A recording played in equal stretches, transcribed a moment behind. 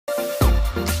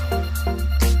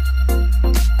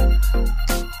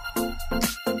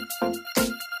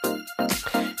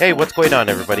Hey, what's going on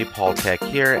everybody? Paul Tech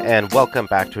here, and welcome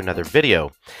back to another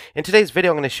video. In today's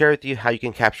video, I'm going to share with you how you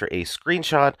can capture a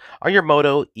screenshot on your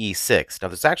Moto E6. Now,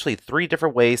 there's actually 3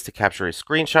 different ways to capture a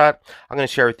screenshot. I'm going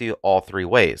to share with you all 3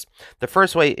 ways. The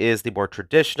first way is the more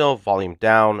traditional volume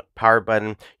down power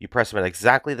button. You press them at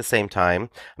exactly the same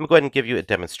time. I'm going to go ahead and give you a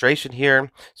demonstration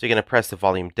here. So you're going to press the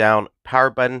volume down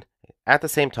power button at the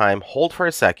same time, hold for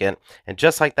a second, and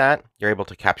just like that, you're able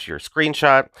to capture your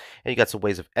screenshot. And you got some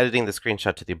ways of editing the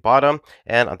screenshot to the bottom,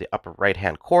 and on the upper right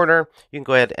hand corner, you can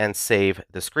go ahead and save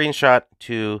the screenshot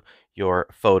to your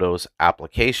Photos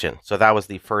application. So that was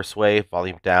the first way,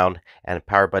 volume down and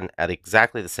power button at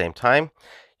exactly the same time.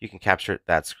 You can capture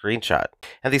that screenshot.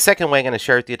 And the second way I'm going to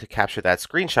share with you to capture that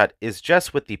screenshot is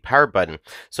just with the power button.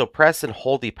 So press and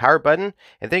hold the power button,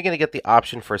 and then you're going to get the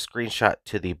option for a screenshot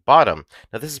to the bottom.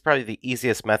 Now, this is probably the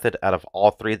easiest method out of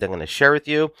all 3 that I'm going to share with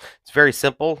you. It's very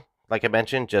simple. Like I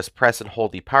mentioned, just press and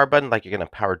hold the power button like you're going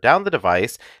to power down the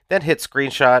device, then hit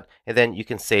screenshot, and then you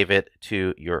can save it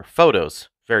to your Photos.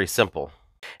 Very simple.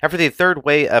 And for the third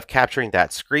way of capturing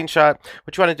that screenshot,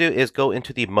 what you want to do is go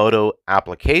into the Moto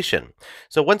application.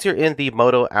 So once you're in the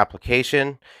Moto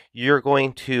application, you're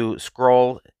going to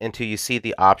scroll until you see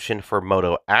the option for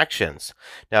Moto Actions.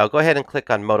 Now go ahead and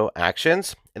click on Moto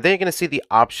Actions, and then you're going to see the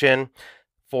option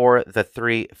for the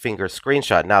 3-finger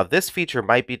screenshot. Now this feature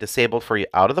might be disabled for you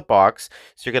out of the box,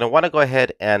 so you're going to want to go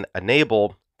ahead and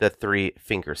enable the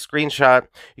 3-finger screenshot.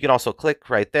 You can also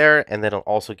click right there, and then it'll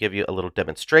also give you a little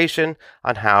demonstration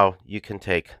on how you can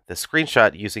take the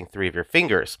screenshot using 3 of your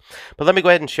fingers. But let me go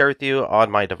ahead and share with you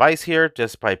on my device here,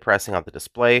 just by pressing on the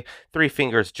display 3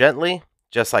 fingers gently.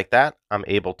 Just like that, I'm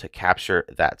able to capture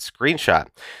that screenshot.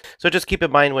 So just keep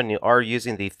in mind when you are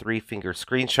using the 3-finger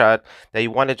screenshot that you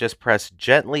want to just press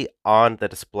gently on the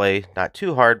display, not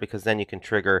too hard, because then you can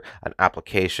trigger an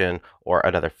application or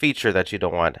another feature that you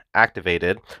don't want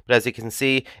activated. But as you can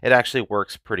see, it actually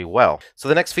works pretty well. So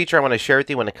the next feature I want to share with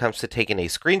you when it comes to taking a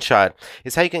screenshot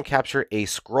is how you can capture a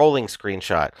scrolling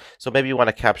screenshot. So maybe you want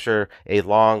to capture a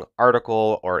long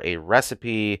article or a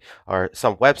recipe or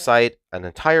some website, an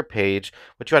entire page.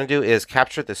 What you want to do is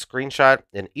capture the screenshot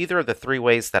in either of the 3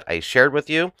 ways that I shared with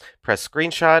you. Press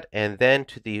screenshot, and then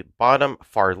to the bottom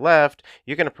far left,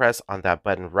 you're going to press on that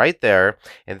button right there,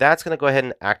 and that's going to go ahead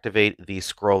and activate the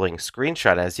scrolling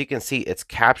screenshot. As you can see, it's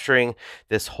capturing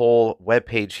this whole web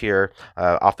page here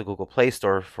off the Google Play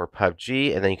Store for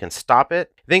PUBG, and then you can stop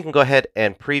it. Then you can go ahead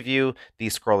and preview the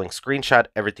scrolling screenshot,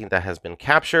 everything that has been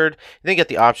captured. Then you get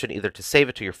the option either to save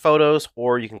it to your Photos,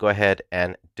 or you can go ahead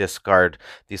and discard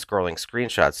the scrolling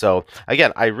screenshot. So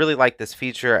again, I really like this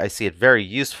feature. I see it very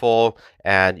useful,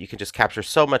 and you can just capture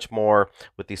so much more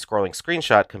with the scrolling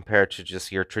screenshot compared to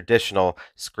just your traditional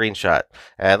screenshot.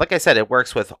 And like I said, it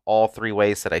works with all 3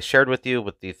 ways that I shared with you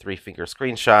with the 3-finger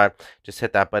screenshot. Just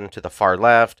hit that button to the far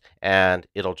left, and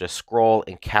it'll just scroll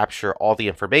and capture all the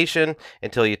information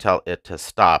until you tell it to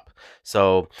stop.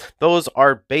 So those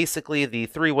are basically the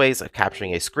 3 ways of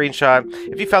capturing a screenshot.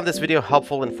 If you found this video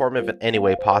helpful, informative in any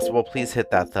way possible, please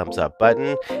hit that thumbs up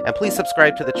button, and please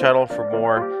subscribe to the channel for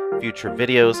more future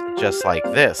videos just like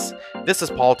this. This is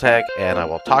Paul Tech, and I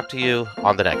will talk to you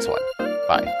on the next one.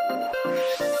 Bye.